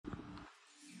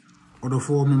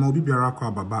Odofo me mo bibiara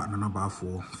kwa baba na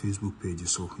nabafo Facebook page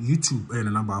so YouTube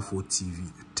na nabafo TV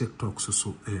TikTok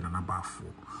so na nabafo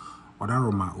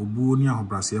odaroma obuo ni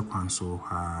ahobrase kwan so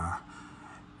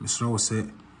misra wo se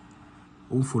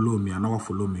o follow me na wa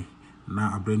follow me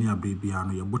na abrani abrebia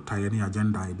no ye botaye ne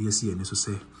agenda e de si ene so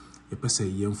se ye pese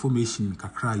ye information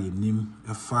kakra ye nim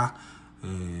efa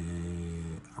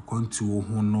akwantu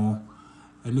ho no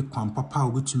eni kwan papa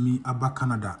obetumi aba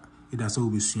Canada ida se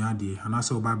obesua de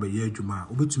anase oba ba ye adwuma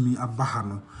obetumi aba ha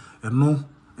no eno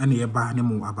ene ye ba ne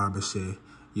mu aba ba hye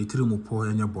ye tiri mu po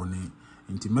enye bone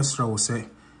nti mesra wo se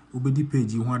obedi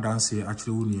page ho adanse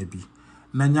akire wo nua bi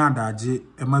na nya adaje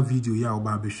ema video ya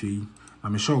oba ba hwe yi na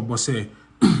me sha obo se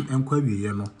enkwa wie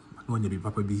ye no na onya bi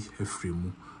papa bi afre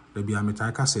mu da bia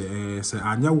meta ka se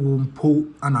anya wo mpo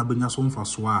ana benya so mfa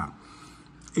so a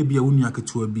ebia wo nua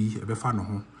ketewa bi ebefa no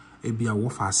ho ebia wo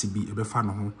faase bi ebefa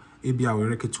no ho ebia wo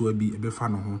reketewa bi ebefa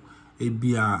no ho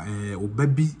ebia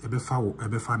obabi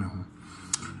ebefa ne ho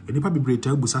enipa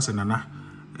bibreta busa se nana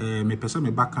me pesa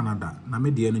me ba Canada na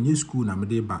me de no school na me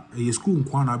de ba school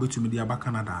nkwa na abetumi de aba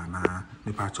Canada na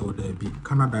me pa cha oda bi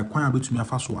Canada kwan abetumi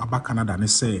afa so aba Canada ne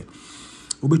se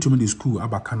obetumi de school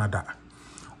aba Canada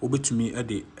obetumi e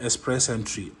de express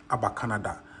entry aba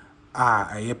Canada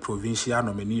a provincial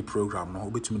nominee program no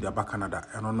obetumi de aba Canada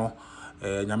eno no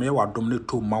nyame wa dom ne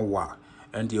to mawa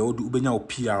and you ubenya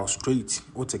PR straight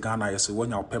o te Ghana yes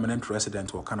wonya permanent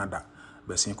resident or Canada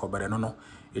besin ko bere no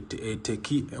it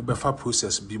take obefa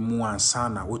process bi mu ansa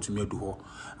na wotumi adu ho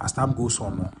as time goes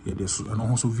on no ye de so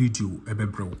no so video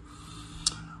ebebrew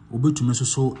obetumi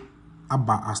so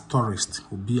aba as tourist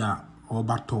obi a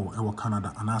obato e wo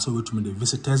Canada and also wotumi the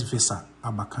visitors visa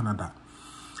aba Canada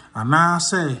and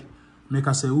say make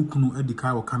us say ukunu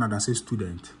edika wo Canada say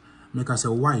student make us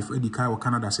a wife edika wo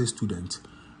Canada say student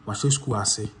wa school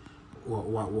ase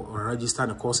wa register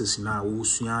the courses na wo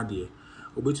sua de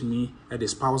obetumi e the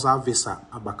spousal visa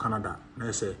aba Canada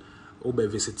na say obe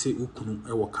visit ukunu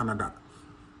e wo Canada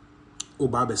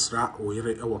oba besra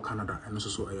oyere e wo Canada and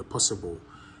so possible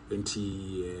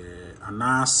enti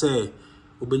ana say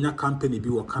obenya company bi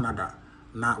wo Canada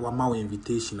na wama wo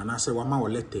invitation na say wama wo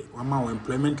letter wama wo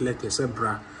employment letter say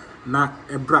bra na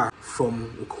ebra from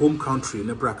home country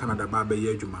na bra Canada ba ba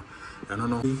ye adwuma eno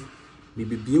no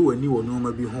bibie wani wo no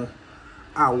ma bi ho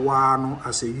awa no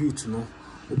as a youth no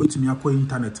obetumi akọ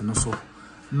internet no so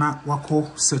na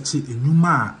wako search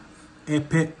enuma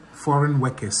epe foreign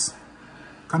workers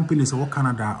companies wo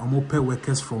Canada omo pay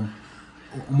workers from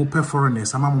omo pay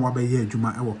foreigners amamo wa ba ye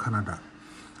adwuma e wo Canada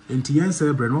enti yen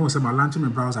say bre no wo say ma launch me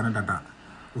browser na dada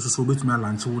osuso obetumi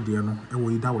launch wo de no e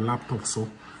wo ida wo laptop so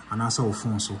anasa wo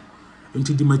phone so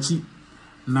enti di machi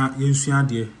na yensua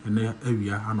de ene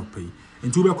awia anopai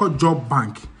enti we be call job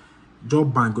bank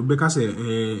we be ka say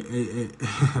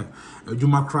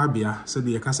adwuma krabia say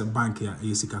de ka say bank ya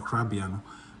yesika krabia no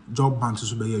job bank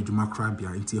so be adwuma krabia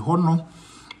enti ho no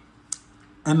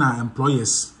ena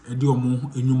employers edi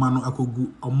omo enwuma no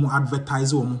akogu omo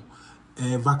advertise omo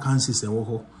vacancies e wo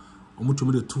ho omo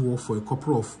tumi de to for a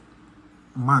couple of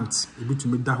months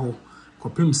ebitumi da ho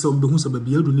kopem se ombe hu se ba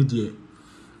bia du ni de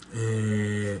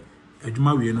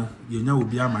adwuma we no yenya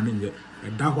obi ama ne nye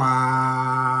da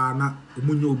hwa na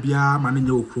omunye obi ama ne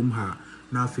nye okrom ha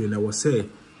na afi na wo se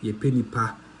ye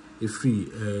penipa e free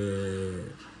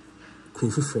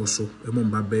krofufo so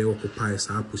emomba be occupy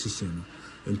sa position no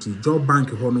enti job bank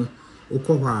ho no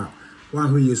okọ wa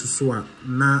ho yesu so a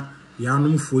na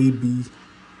yanomfo bi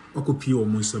okopi o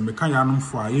mo so me ka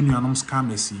yanomfo a yenuanom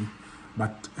scammers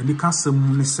but any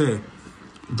kasem ne say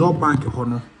job bank ho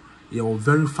no your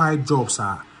verified jobs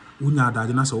are unya da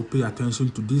na say pay attention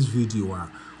to this video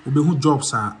obehu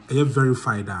jobs are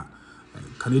verified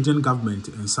Canadian government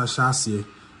and sashase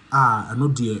no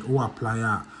de o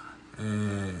apply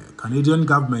Canadian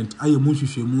government ayemu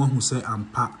hwehwemu ahu say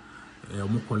ampa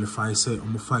omo qualify say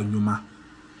omo fa nyuma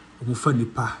omo fa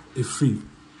nipa e free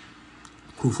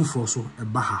krofufo so e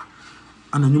baha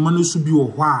ana nyuma no su bi wo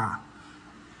ho a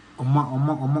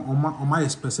oma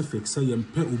specific say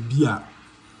yempe obi a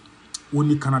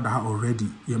oni Canada already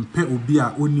yempe obi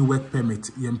a oni work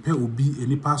permit yempe obi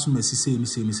enipa so masise ni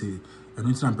se eno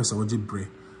ntina mpesa oje bre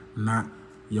na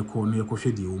yeko no yeko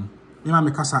hwede om ema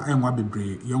me kasa enwa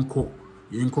bebre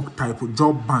yenko type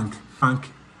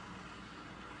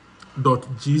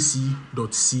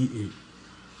jobbank.gc.ca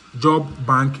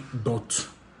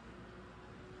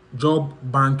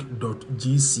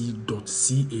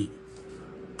jobbank.gc.ca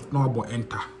no abo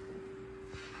enter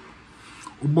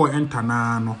ubo enter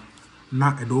na no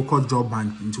na edo ko job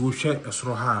bank nti wo hwe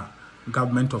esoro ha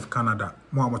government of Canada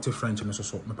mo amote French no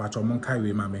so me pa cha mo kai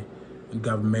we ma me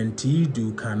government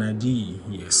du Canada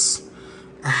yes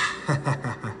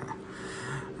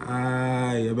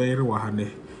You better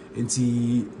wahane.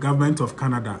 Inti government of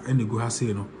Canada and the go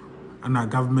say no. And a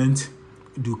government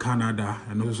do Canada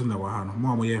and also na wahano.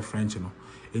 More ye French no.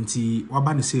 Inti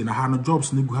wabani say na hano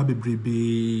jobs ni go have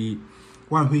be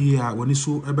one here when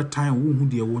so every time who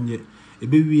dear one ye a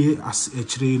baby as a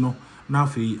chire na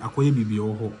fe akoye bibi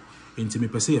oho. Inti me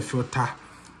pese ye filter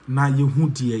na ye hu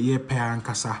dear ye pe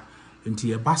ankasa. Inti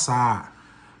ye basa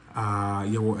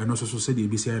ye wo and also say the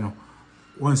BC no.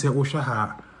 One say Osha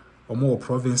ha or more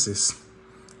province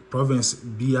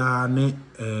bia ne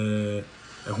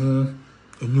ho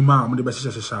enuma mo de be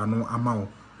hihye no ama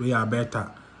we are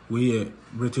better we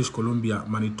British Columbia,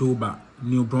 Manitoba,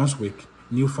 New Brunswick,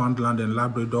 Newfoundland and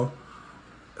Labrador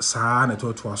sa na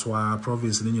to so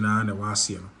province ni nyina na wa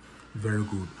ase no very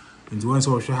good. And one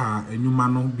say Osha ha enuma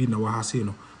no bi na wa ha se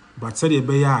no but said ye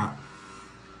be ya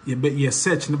ye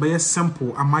search ne be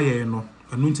simple ama ye no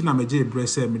enu nti na meje bre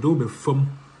say me do be fam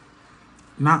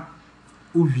na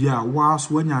uvia was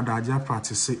wanya daja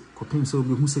practice kopim say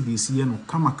obi hu say de isi ye no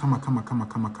kama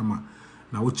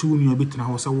na wochi wuni obi tena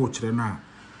ho say wo kire na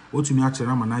otumi a kire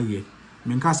na mana ye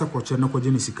menka say ko kire na ko je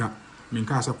ni sika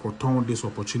menka say ko ton this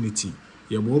opportunity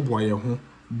ye bo ye ho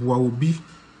boa obi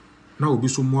na obi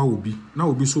so moa obi na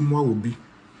obi so moa obi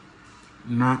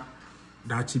na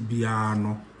dachi bia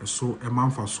no so e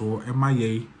manfa so e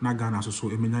maye na Ghana so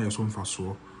emenya ye so mfa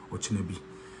so o kine bi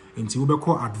enti wo be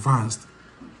call advanced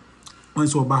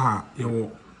once over ha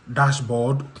your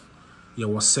dashboard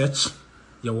your search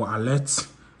your alert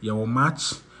your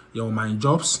match your my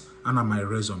jobs and my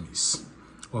resumes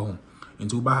oh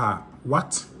enti wo ba ha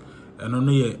what and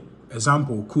no ye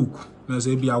example cook na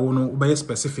say bia wo no be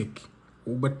specific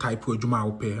wo be type adwuma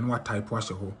wo pe and what type wa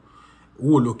she ho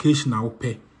wo location a wo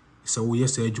pe so we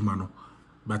yes adwuma no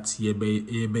but ye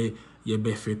be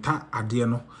feta ade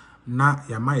no na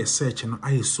ya my search no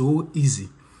I so easy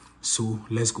so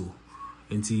let's go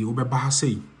enti obeba ha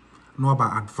say no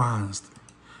about advanced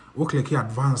wo click here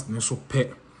advanced ne so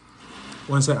pe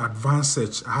once advanced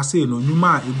search ha say no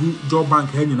nyuma egu job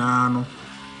bank ha nyina no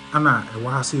ana e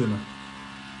wa ha say no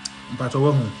mpacho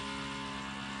wo hu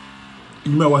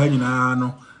nyuma wa ha nyina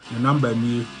no ne number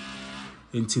ni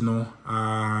enti no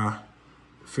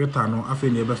filter no afi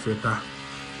ne be filter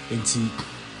enti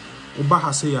oba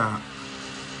ha say ya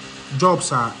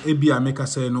jobs are ebia make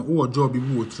say no wo job bi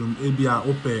wo trum ebia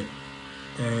ope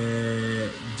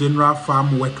general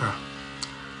farm worker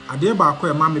ade ba ko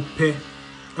e ma me pe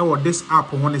e wo this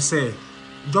app ho ne say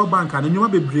job bank an nyuma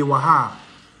bebre wa ha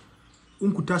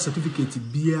unkuta certificate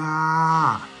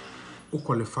bia o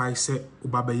qualify say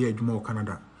obaba ye adwuma o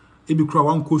Canada ebi kura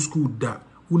wan ko school da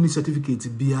uni certificate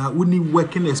bia uni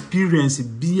working experience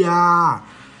bia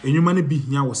enyuma ne bi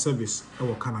hia wo service e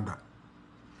wo Canada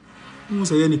mu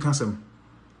say any kasem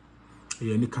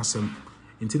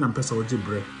enti na mpesa wo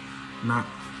gibre na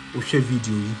wo hwe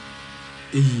video yi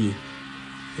eyie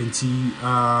enti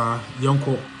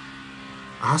yanko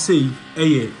I say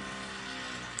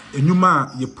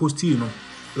enyuma ye posti no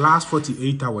last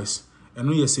 48 hours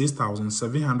eno ye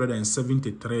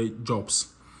 6,773 jobs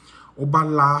over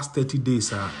last 30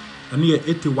 days eno ye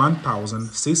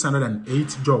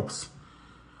 81,608 jobs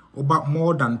over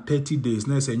more than 30 days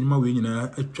na say enyuma we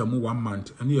nyina atwamu 1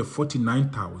 month eno ye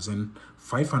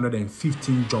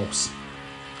 49,515 jobs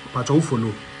pacho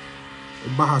follow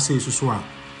oba ha say so a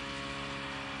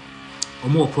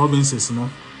omo provinces no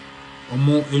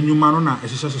omo enyuma no na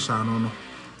ehihye no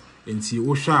enti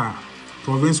wo hwa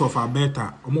province of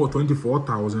Alberta omo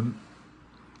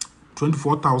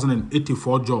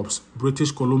 24,084 jobs.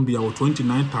 British Columbia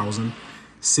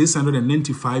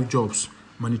 29,695 jobs.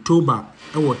 Manitoba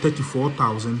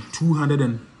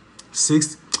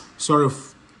 34,206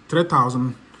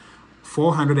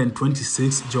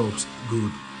 3,426 jobs.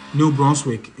 Good. New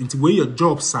Brunswick into where your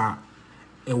jobs are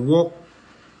a work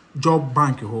job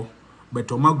bank ho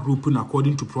but oma group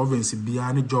according to province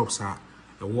biane jobs are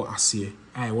a work asie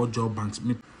I work job banks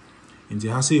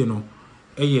into has you know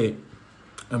a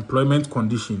employment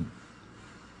condition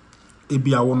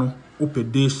ebia wono ope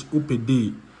day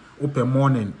ope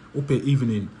morning ope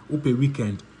evening ope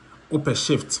weekend ope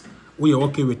shift we are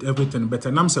okay with everything but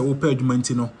nam say ope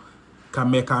adwumanti no ka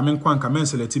me kwan ka men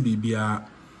select bibia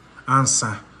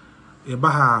answer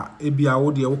eba ha ebia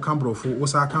wo de wo cambrofo wo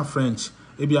sa ka French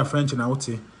ebia French na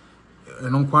wote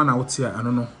eno nkwa na wote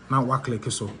ano no na wa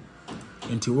click so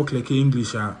enti wo click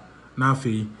English na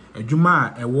afi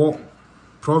adwuma ewo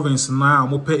province na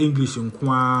mo pe English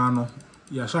nkwa no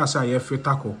ya sha ye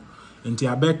fitako enti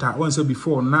Alberta once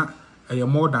before na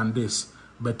more than this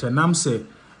but nam say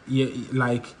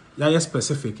like ya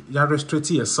specific, ya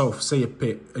restrict yourself, say a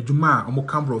pay a juma or more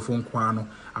cambro phone quano,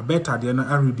 a better than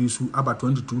a reduce about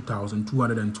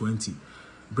 22,220.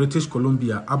 British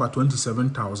Columbia about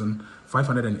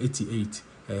 27,588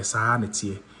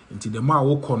 sahanity. Into the ma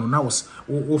wo kono na was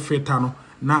o fetano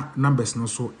na numbers no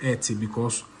so 80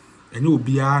 because and you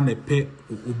be a pe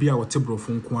obi a wotebro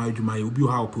phone kwa adwuma ye obi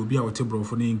ha obi a wotebro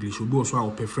phone English obi also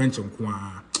a pe French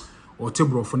nkwa or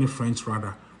tebro phone French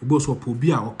rather obi also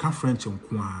obi a o ka French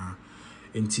nkwa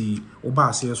enti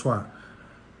oba say so a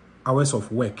hours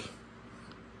of work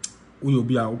we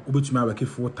obi a obetumi work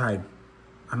full time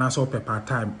and also per part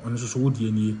time on so wo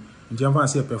die nie enti am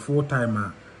say per full time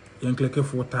a yen click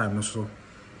full time no so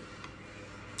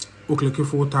o click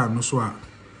full time no so a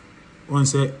on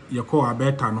say your call a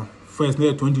better no first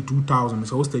near 22,000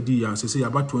 so study ya say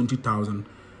about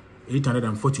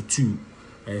 20,842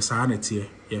 sanity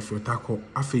if you tackle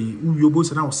afi you go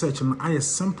say now search no I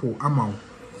simple amount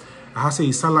I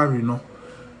say salary no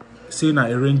say na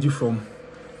a range from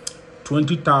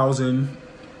 20,000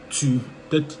 to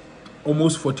 30,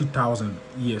 almost 40,000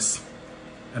 yes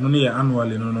and only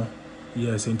annually no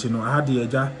yes and you know I had the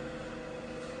eja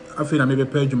afi na maybe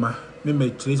pay juma me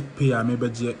trace pay a maybe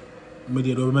je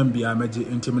media government bia meje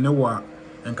intimene wa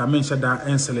enka menhye da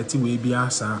en select we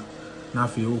bia sa na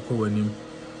afi okọ wanim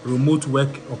remote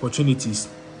work opportunities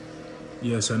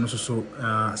yes and so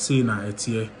say na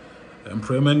etie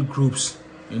employment groups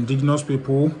indigenous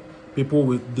people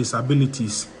with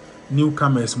disabilities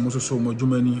newcomers mo so mo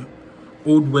jumani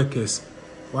old workers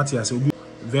what you say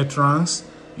veterans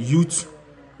youth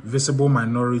visible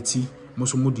minority mo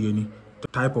so mo die ni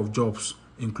type of jobs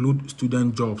include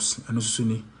student jobs and so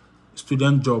ni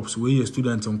student jobs where you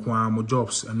student on kwamo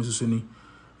jobs and so ni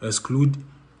exclude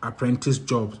apprentice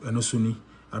jobs and so ni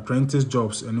apprentice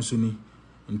jobs and so ni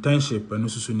internship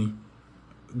and so ni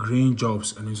green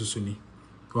jobs and so ni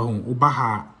wahun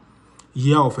obaha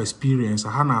year of experience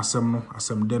aha na asem no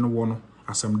asem den wo no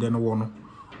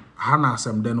aha na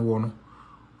asem den wo no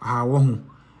aha wahun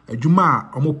adwuma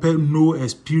omo pe no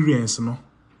experience no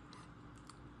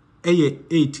eye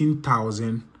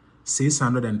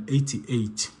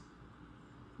 18,688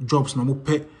 jobs no mo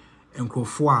pe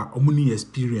enkrofo a omo ni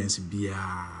experience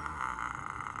bia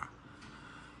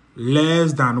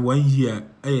less than 1 year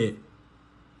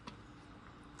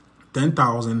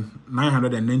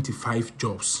 10,995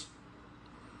 jobs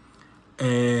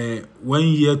 1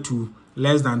 year to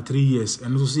less than 3 years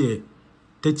and also say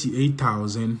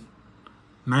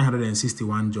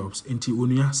 38,961 jobs into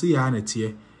unia say ya na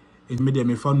tie media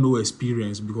me found no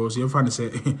experience because you find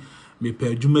say me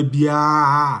per juma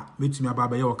bia metumi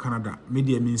ababa ye Canada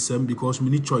media me nsem because me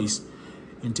need choice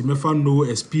into me found no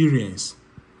experience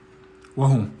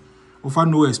wo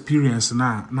found no experience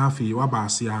na afi wa ba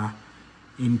sia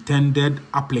intended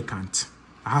applicant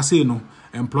I say no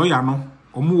employer no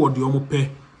omo wo de omo pe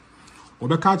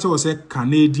obeka che wo say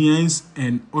Canadians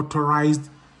and authorized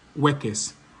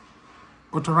workers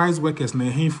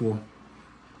na henfo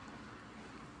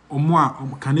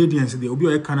omo Canadians they obi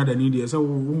o Canada ni dey so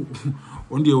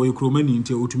on dey o kromani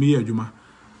nti otumi ye adwuma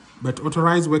but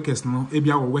authorized workers no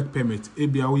ebia wo work permit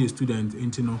ebia wo student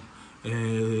nti no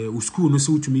school no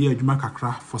se otumi ye adwuma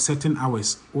kakra for certain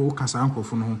hours o kasa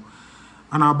ankofo no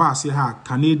ana aba say ha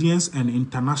Canadians and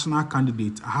international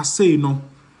candidates I say no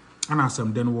ana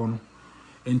asem den wo no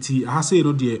enti I say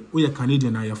no dey o ye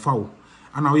Canadian na ye fawo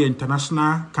ana o ye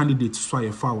international candidate so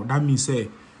ye fawo that means say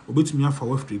obetumi afa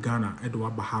wafri Ghana edo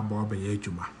waba ha ba waba ye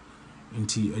adwuma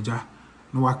enti eja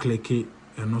no wa click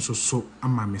eno so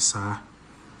ama me saa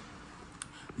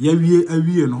ya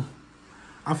awie no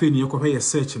afi ni yekohwe ye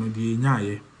search no de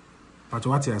nyaaye but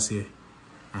what you say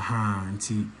aha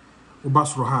enti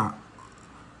obasro ha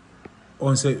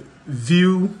on say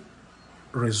view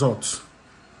results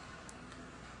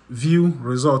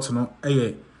no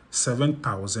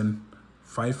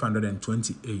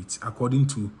 7,528 according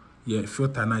to ye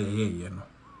filter na ye no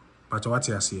but what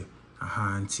you say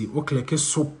aha nti o click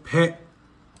so pe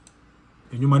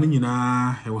enwuma ni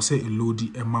nyina e wo say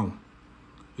load amount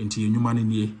nti enwuma ni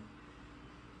nie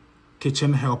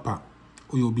kitchen helper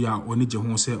oyobi a oni je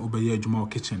ho say obeye adwuma o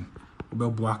kitchen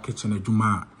obeboa kitchen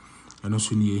adwuma eno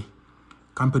so nie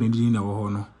company di na wo ho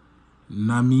no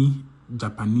Nami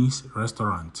Japanese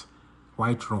Restaurant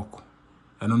White Rock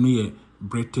eno no ye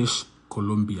British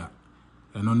Columbia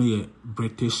ene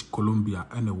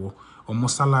wo omo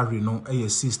salary no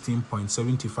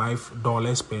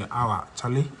 $16.75 per hour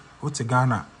chale what's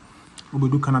Ghana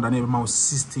obedu Canada na be ma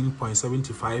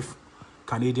 $16.75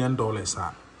 Canadian dollars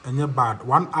enye bad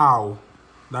 1 hour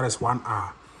that is 1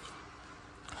 hour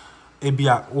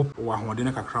ebia wo ahode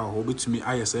ne kakra ho betumi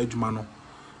ayesa adwuma no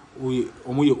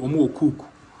omo cook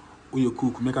oye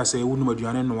cook make I say wonu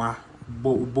aduane noa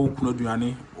bo kunu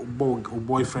aduane bo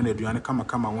boyfriend aduane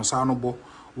kama won sa no bo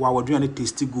wa aduane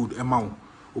tasty good ema wo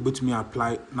obetumi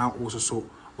apply na wo so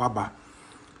waba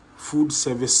food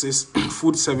service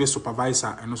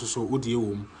supervisor and so odie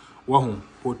wom wo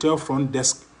hotel front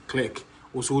desk clerk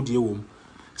also odie wom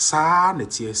sa na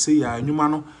tie say ya anwuma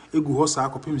no egu ho sa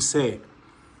akopem say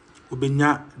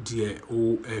obenya de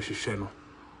o hwehwe no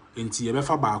enti ye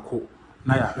befa baako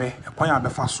na ya hwe ekwan ya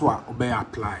befa so a obe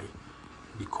apply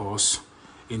because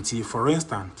enti for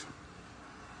instance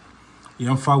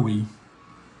yemfa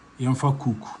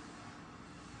cook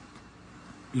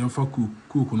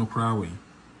no kra we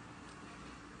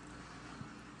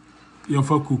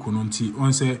yemfa cook no nti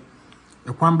on say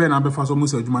ekwan be na befa so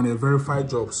musa adwuma na verify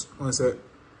jobs on say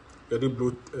you dey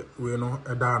blow we no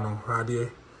eda no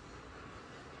radie.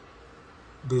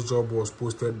 This job was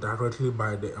posted directly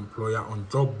by the employer on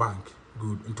Job Bank.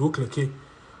 Good. Into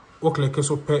click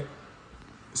so pe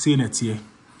say net here.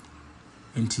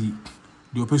 Enti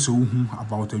the person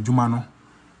about a jumano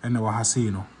and our ha say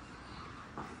no.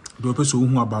 The person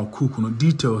who about cook no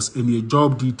details any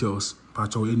job details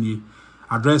patch or any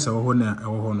address or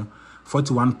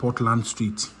 41 Portland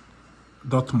Street,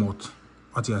 Dartmouth.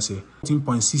 What you say?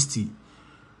 14.60.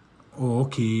 Oh,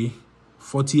 okay.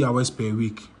 40 hours per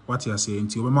week. What you say?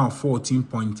 Until we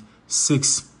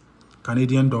 14.6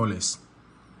 Canadian dollars.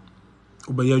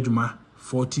 Ubayajuma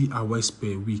 40 hours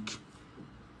per week.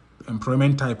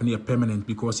 Employment type near permanent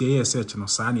because ye search no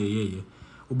sani ye.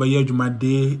 Ubayajuma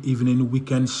day, evening,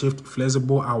 weekend shift,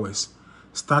 flexible hours.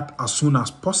 Start as soon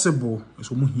as possible.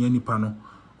 So mu here ni pano.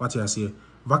 What you say?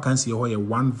 Vacancy or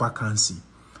one vacancy.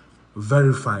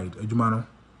 Verified. Ejumano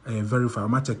verified.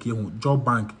 Ma check here Job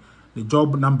Bank. The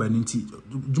job number ninti.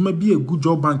 You may be a good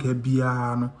job bank here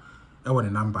no. I want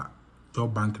a number.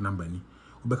 Job bank number ni.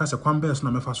 Because a kwambes na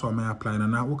me fa so me apply na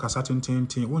na wo ka certain thing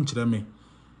won kire me.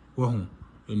 Wo hu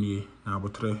eni na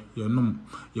abotre ye nom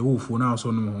ye wo fu na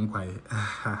so no ho kwaye.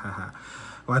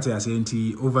 What I say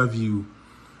nti overview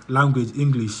language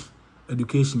English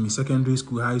education secondary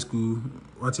school high school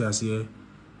what I say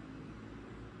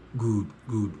good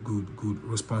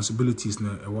responsibilities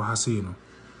na e wo ha say no.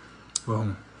 Wo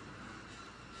hu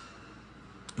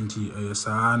nti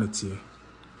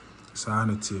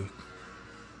sanity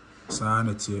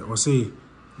or say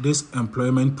this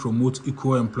employment promotes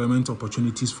equal employment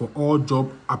opportunities for all job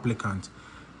applicants,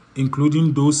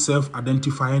 including those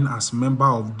self-identifying as member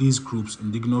of these groups,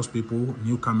 indigenous people,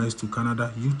 newcomers to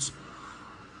Canada, youth.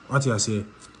 What I say,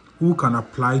 who can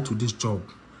apply to this job?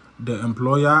 The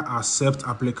employer accepts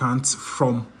applicants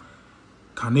from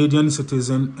Canadian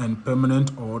citizen and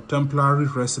permanent or temporary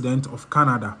resident of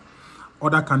Canada.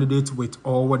 Other candidates with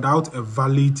or without a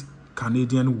valid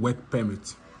Canadian work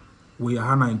permit. We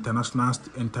are international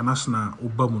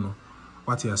ubamuno.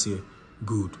 What you say?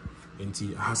 Good.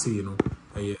 Enti I say you know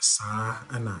sa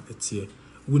ana etie.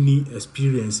 We need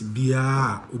experience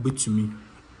bia obetumi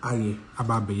aye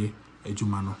ababeye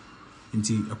ejuma no.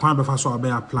 Enti ekwan befa so abe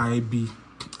apply bi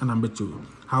ana beto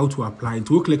how to apply.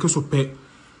 Enti we click so pe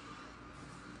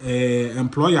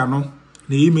employer no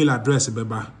the email address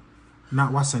beba na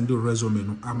wa send the resume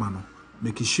no ama no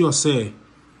make sure say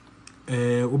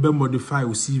ube modify o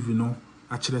CV no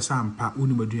a kire sampa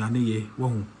uni maduane ye wo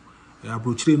hu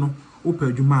abrochire no opa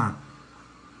adwuma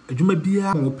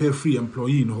bia mo pa free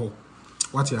employee no ho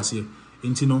what you say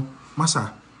enti no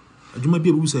masa adwuma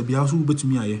bia bu sa bia so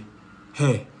betumi aye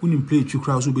he uni play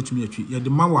twikra so betumi atwi ye de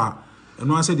mawa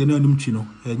eno ase de na anim twi no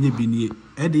enye bi nie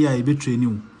e de ya e be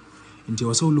training enti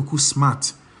wo so look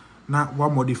smart na wa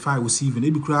modify o CV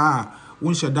na bi kra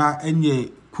won sheda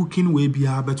enye cooking way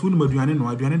bia but when maduane no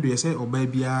aduane do ye say oba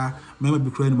bia mema bi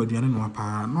kra ni maduane no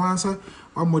pa no answer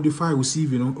wa modify o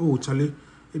CV no oh chale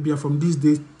e bia from this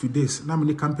day to this na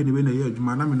me company we na ye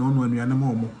adwuma na me no no anuane ma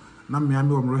omo na me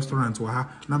ame o restaurant wa ha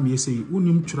na me say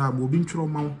unim twira bo bi ntwiro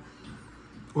ma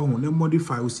oh na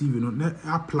modify o CV no na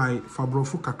apply for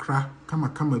brofo kakra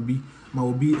kama bi ma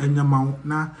obi anyama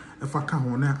na efa ka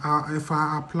ho na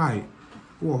efa apply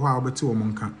wo ho a obeti wo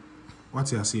monka what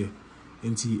you say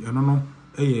enti eno no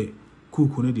eye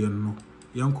cook ne de no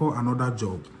yanko another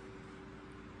job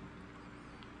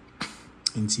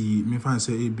enti me fan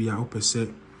say e bia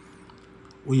opese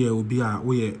oye obi a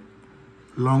oye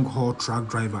long haul truck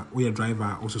driver oye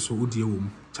driver also so odie wo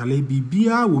chale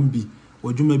bibia wo bi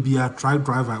odwuma bia truck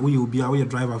driver oye obi a oye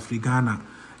driver free Ghana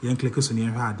yan click so ne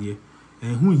hwa ade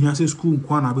hu hia say school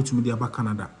kwa na betumi de aba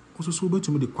Canada also so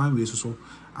betumi de kwan we so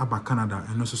aba Canada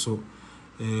and also so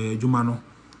juma no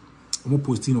omo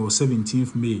posting on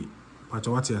 17th May But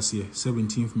what you say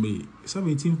 17th May.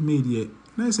 17th May there.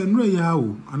 Na say no ya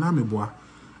o anameboa.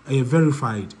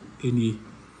 Verified any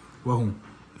well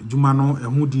Juma no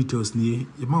who details ni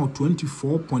amount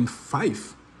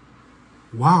 24.5.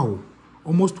 Wow,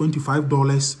 almost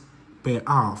 $25 per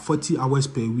hour, 40 hours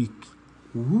per week.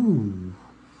 Ooh.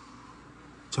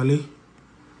 Charlie,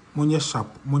 monye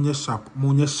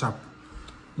sharp.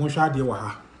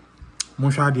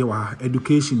 Monshade wa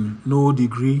education, no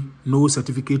degree, no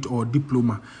certificate or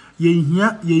diploma. Ye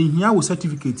here wo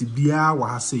certificate bia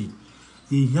wa say.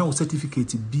 Ye here wo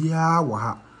certificate bia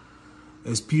wa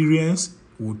experience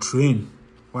will train.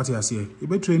 What you say? You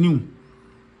be training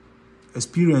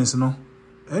experience no.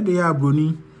 E dey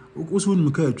abroni oso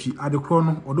nmuka atwi adekro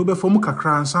no odo be fom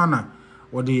kakra ansa na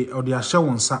ode ahye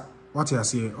wonsa. What you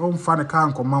say? O mfa ne ka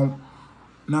nkoma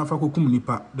na afa kokum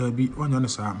nipa da bi onya ne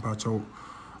sa mpa chawo.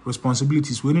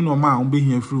 Responsibilities when no man be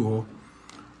here through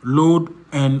load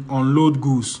and unload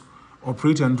goods,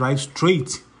 operate and drive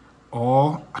straight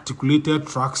or articulated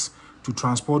trucks to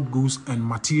transport goods and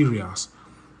materials,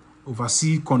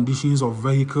 oversee conditions of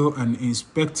vehicle and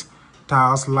inspect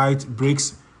tires, light,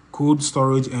 brakes, cold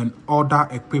storage and other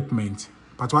equipment.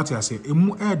 But what I say,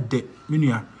 emu de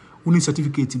minua uni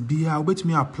certificate bia obet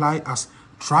me apply as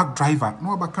truck driver.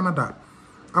 No about Canada.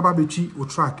 Aba bechi o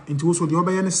track into also the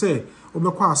obey and say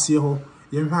obekwa ase ho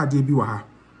yenhwa ade bi wa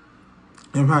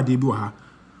ha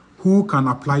who can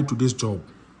apply to this job.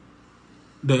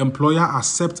 The employer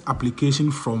accepts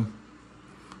application from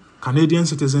Canadian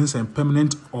citizens and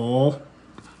permanent or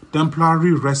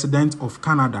temporary residents of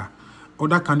Canada,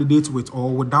 other candidates with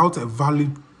or without a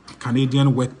valid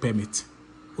Canadian work permit.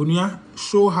 Onia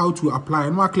show how to apply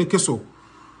and click so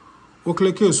o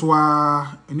click so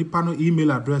nipa no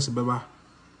email address beba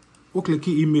o click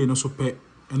email no so pe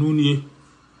enu nie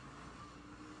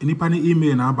nipa ne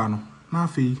email na aba no na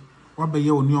afi wa be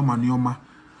ye oni oma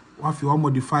wa fi wa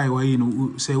modify wa yi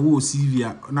no say wo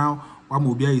CV now wa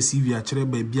mo bia CV a kire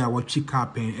ba bia wa twi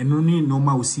cap enu ni no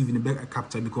ma wo CV ne be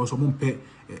capture because omo pe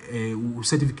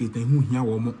certificate na hu hia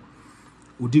wo mo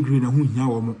o degree na hu hia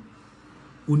wo mo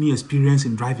uni experience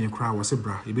in driving crowd was a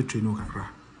bra e be train no kakra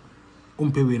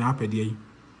umpe we na apede yi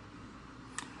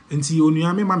enti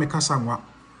onua me ma me kasa nwa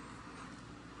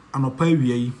anopa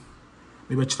wie yi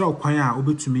me be kira okwan a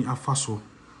obetumi afa so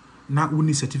na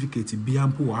uni certificate bia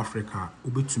mpo wo Africa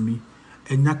obetumi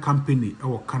enya company e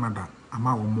wo Canada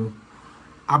ama wo mo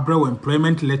abrew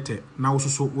employment letter na wo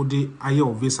so ode aye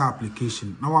o visa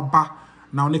application na waba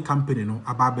na one company no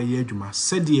aba ba ye adwuma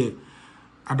said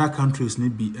other countries ne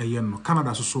bi no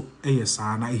Canada so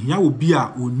sa na ehia obi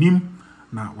a onim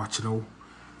na wakyerɛw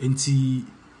enti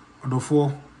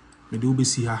odofo me de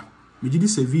obesi ha me gidi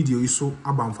se video iso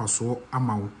abamfaso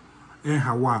amawo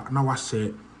hawa na wa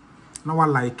share na wa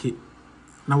like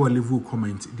na wa leave a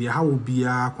comment there how obi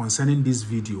concerning this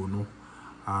video no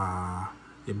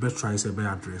you better try say by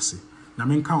address na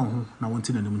me nka ho na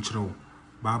wonti na nem kyerɛw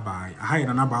bye bye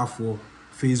aha na ba afo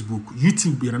Facebook,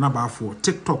 YouTube ye na ba for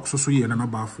TikTok so ye na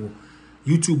ba for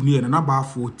YouTube ni ye na ba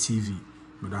for TV.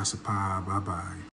 Me da se pa bye bye.